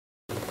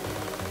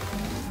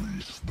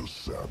the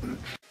savage.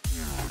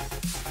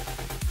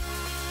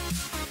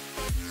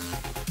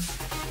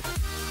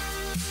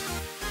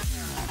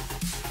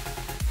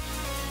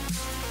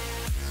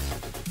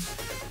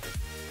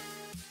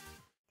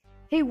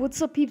 Hey,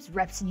 what's up peeps,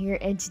 Repscen here,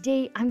 and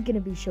today I'm going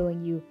to be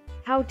showing you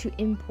how to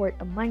import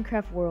a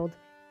Minecraft world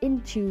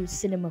into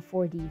Cinema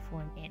 4D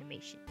for an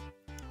animation.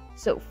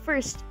 So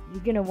first,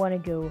 you're going to want to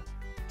go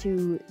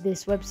to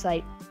this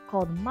website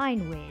called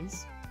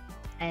Mineways,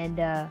 and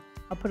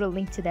I'll put a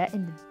link to that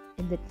in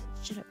the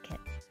shut up, cat,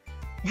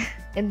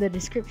 in the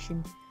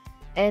description.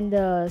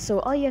 And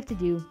so all you have to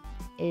do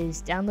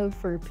is download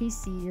for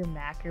PC or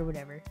Mac or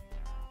whatever.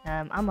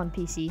 I'm on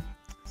PC,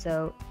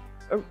 so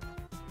oh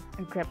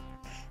crap.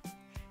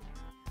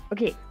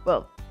 Okay,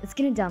 well, it's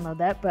gonna download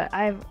that, but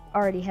I've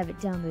already have it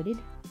downloaded,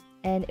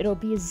 and it'll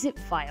be a zip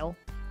file,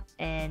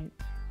 and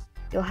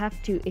you'll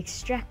have to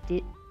extract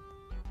it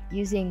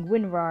using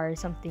WinRAR or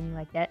something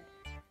like that,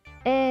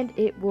 and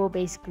it will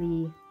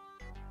basically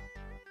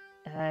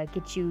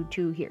get you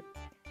to here.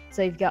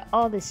 So you've got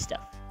all this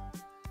stuff,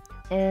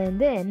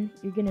 and then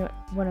you're gonna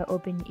want to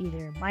open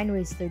either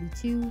Mineways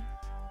 32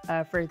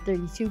 for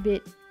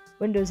 32-bit,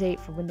 Windows 8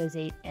 for Windows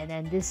 8, and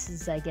then this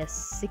is, I guess,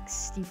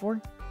 64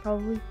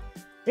 probably.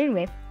 But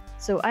anyway,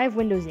 so I have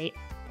Windows 8,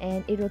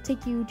 and it'll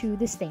take you to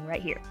this thing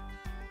right here.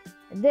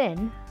 And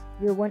then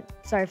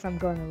sorry if I'm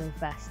going a little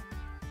fast.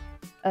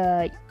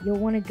 You'll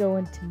want to go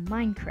into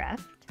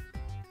Minecraft,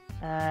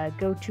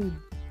 go to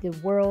the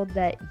world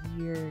that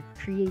your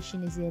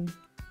creation is in.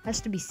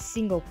 Has to be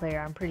single player,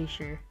 I'm pretty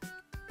sure.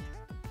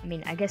 I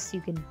mean, I guess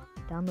you can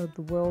download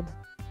the world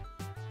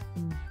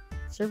in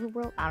server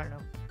world, I don't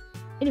know.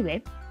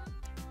 Anyway,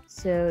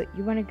 so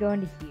you want to go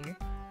into here.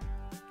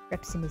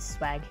 Repscen is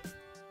swag.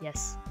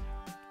 Yes.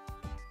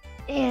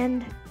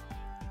 And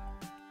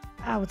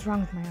what's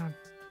wrong with my arm?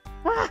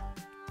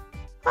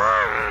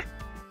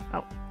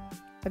 Oh,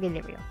 okay,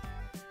 there we go.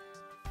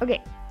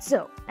 Okay,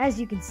 so as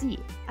you can see,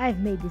 I've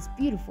made this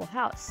beautiful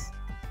house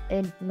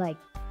in like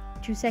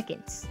 2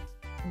 seconds,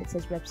 and it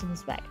says Repscen is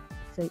swag,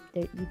 so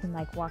there, you can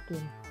like walk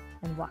in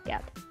and walk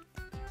out.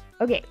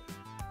 Okay,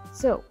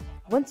 so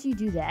once you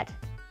do that,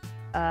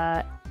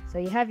 so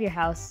you have your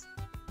house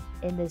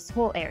in this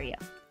whole area.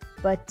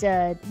 But,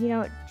 you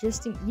know,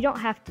 you don't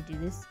have to do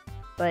this,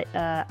 but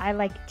I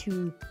like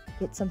to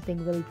get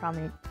something really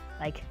prominent,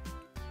 like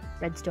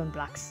redstone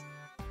blocks,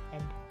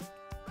 and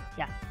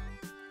yeah.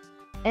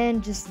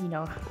 And just, you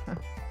know,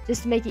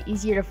 just to make it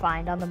easier to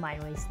find on the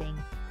Mineways thing,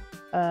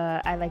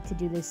 I like to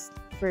do this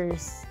for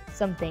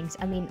some things.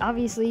 I mean,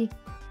 obviously,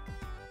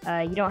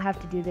 you don't have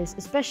to do this,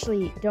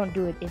 especially don't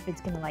do it if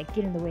it's gonna, like,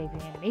 get in the way of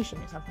your animation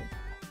or something.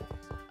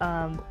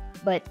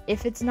 But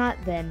if it's not,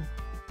 then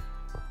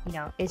you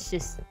know, it's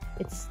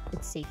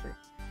safer.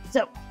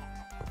 So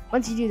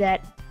once you do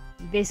that,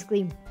 you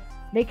basically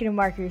make it a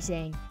marker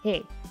saying,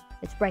 hey,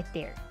 it's right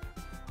there.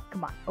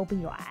 Come on, open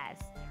your eyes.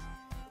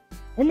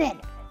 And then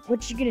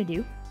what you're gonna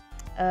do,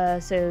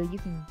 so you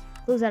can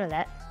close out of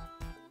that,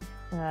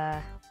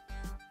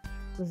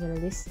 close out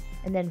of this,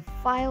 and then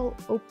file,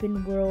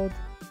 open world.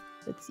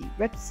 Let's see,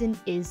 Repscen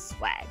is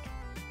swag.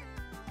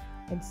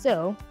 And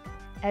so,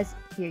 as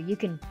here, you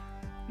can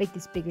make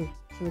this bigger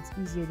so it's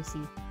easier to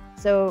see.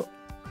 So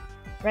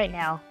right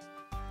now,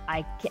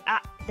 I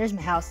can't. There's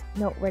my house.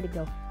 No, where'd it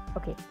go?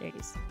 Okay, there it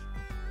is.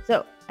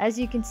 So, as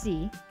you can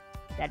see,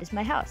 that is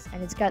my house,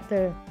 and it's got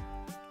the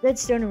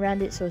redstone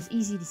around it, so it's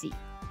easy to see.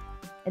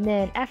 And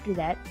then after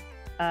that,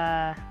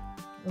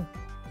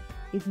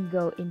 you can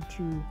go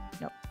into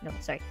no,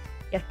 sorry.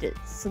 You have to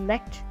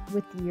select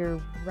with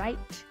your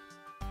right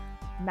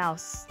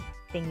mouse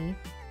thingy,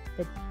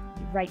 the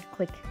right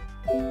click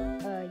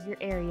your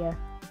area,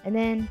 and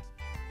then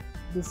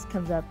this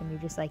comes up, and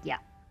you're just like, yeah,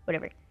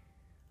 whatever.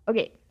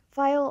 Okay,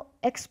 file,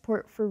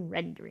 export for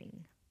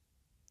rendering,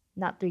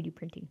 not 3D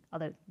printing,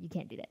 although you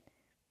can't do that.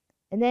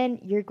 And then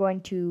you're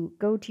going to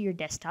go to your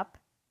desktop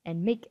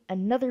and make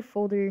another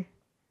folder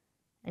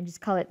and just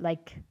call it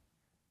like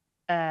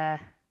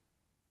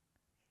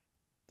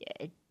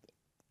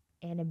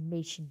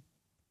animation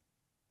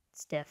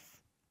stuff.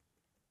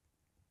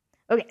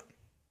 Okay.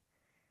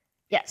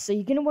 Yeah, so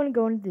you're gonna want to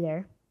go into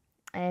there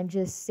and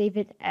just save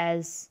it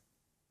as,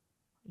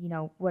 you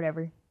know,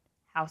 whatever,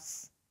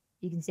 house.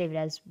 You can save it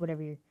as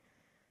whatever you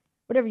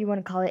want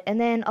to call it, and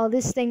then all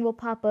this thing will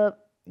pop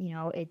up. You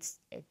know,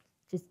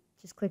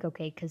 just click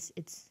OK because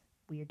it's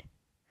weird.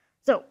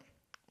 So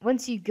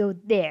once you go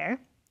there,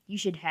 you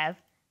should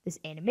have this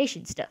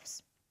animation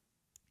stuffs,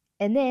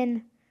 and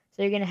then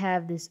so you're gonna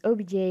have this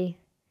OBJ,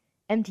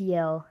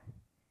 MTL,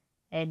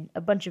 and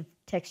a bunch of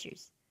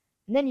textures,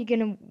 and then you're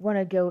gonna want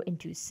to go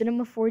into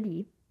Cinema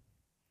 4D,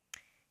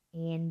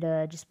 and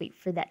just wait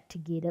for that to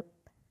get up.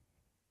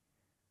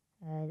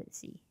 Let's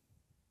see.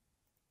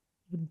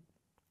 You can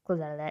close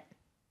out of that.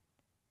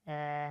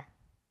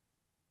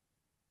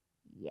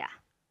 Yeah.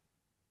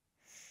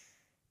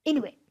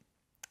 Anyway,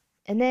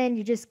 and then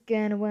you're just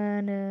gonna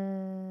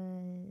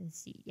wanna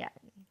see. Yeah,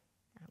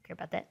 I don't care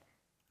about that.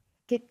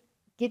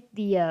 Get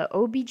the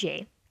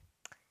OBJ,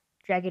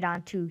 drag it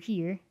onto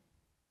here.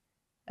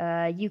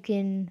 You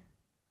can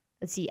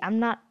let's see,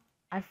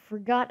 I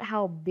forgot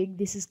how big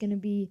this is going to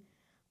be,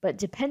 but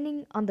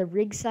depending on the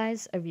rig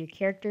size of your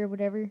character or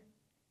whatever,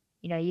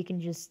 you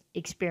can just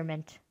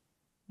experiment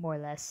more or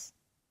less.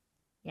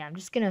 Yeah, I'm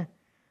just going to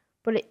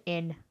put it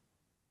in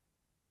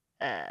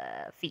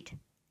feet,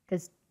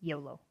 because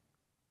YOLO.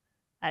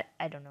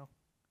 I don't know.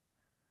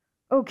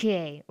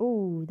 Okay.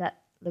 Oh,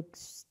 that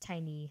looks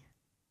tiny.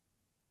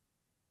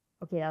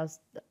 Okay, that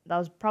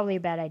was probably a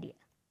bad idea.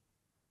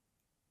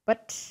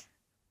 But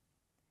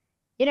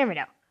you never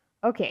know.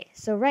 Okay,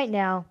 so right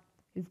now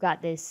we've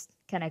got this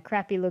kind of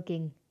crappy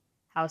looking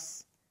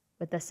house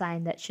with a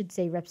sign that should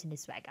say Repscen is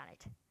swag on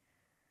it.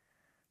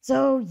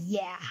 So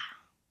yeah.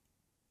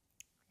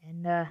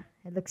 And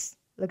it looks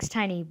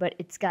tiny, but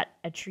it's got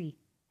a tree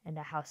and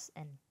a house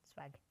and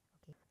swag.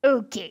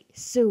 Okay,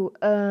 so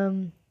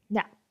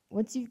now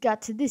once you've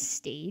got to this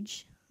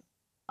stage,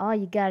 all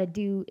you gotta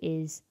do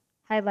is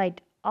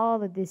highlight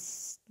all of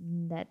this.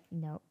 No,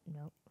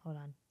 hold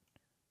on.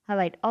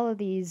 Highlight all of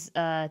these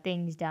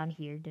things down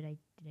here. Did I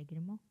get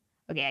them all?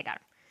 Okay, I got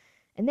them.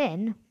 And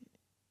then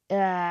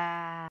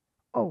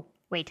oh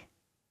wait,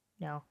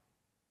 no,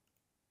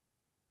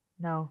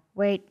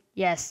 wait,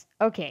 yes,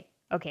 okay.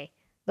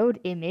 Load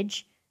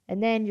image,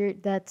 and then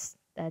that's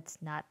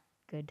not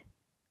good.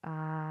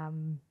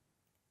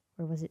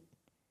 Where was it?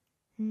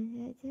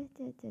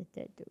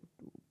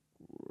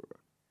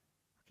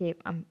 Okay,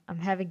 I'm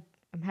having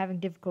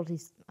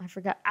difficulties. I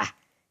forgot.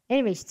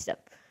 Animation stuff.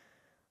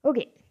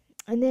 Okay,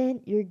 and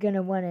then you're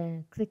gonna want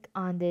to click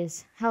on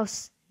this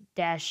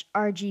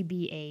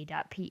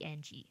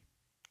house-rgba.png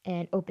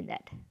and open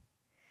that.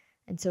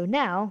 And so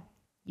now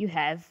you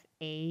have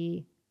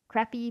a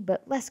crappy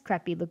but less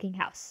crappy looking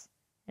house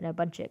and a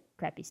bunch of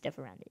crappy stuff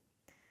around it.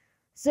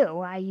 So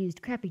I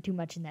used crappy too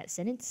much in that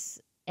sentence.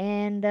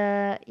 And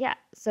yeah,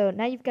 so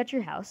now you've got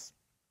your house,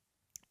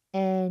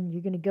 and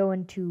you're gonna go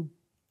into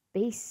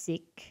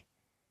basic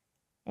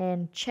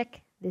and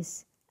check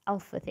this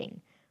alpha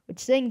thing,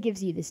 which then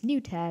gives you this new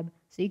tab,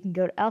 so you can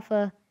go to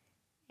alpha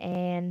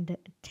and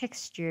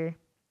texture,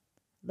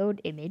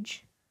 load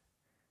image,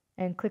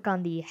 and click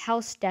on the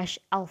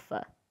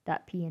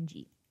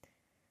house-alpha.png.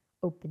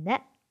 Open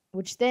that,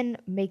 which then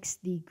makes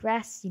the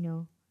grass,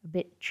 a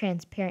bit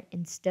transparent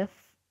and stuff.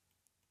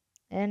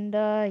 And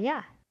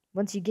yeah,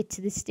 once you get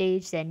to this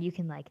stage, then you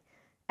can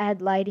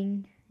add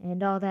lighting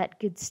and all that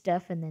good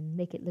stuff, and then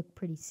make it look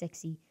pretty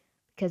sexy.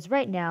 Because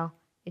right now,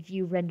 if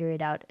you render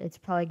it out, it's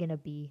probably gonna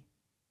be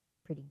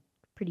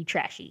pretty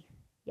trashy.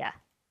 Yeah.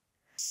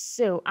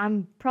 So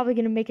I'm probably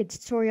gonna make a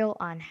tutorial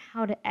on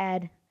how to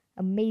add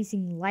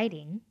amazing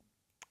lighting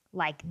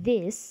like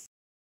this,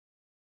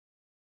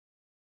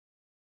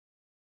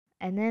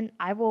 and then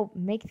I will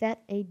make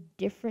that a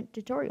different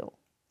tutorial.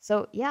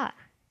 So yeah,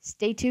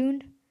 stay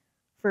tuned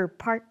for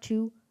part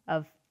 2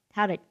 of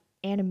how to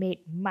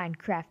animate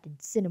Minecraft in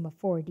Cinema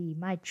 4D.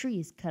 My tree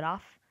is cut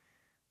off,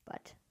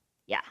 but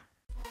yeah.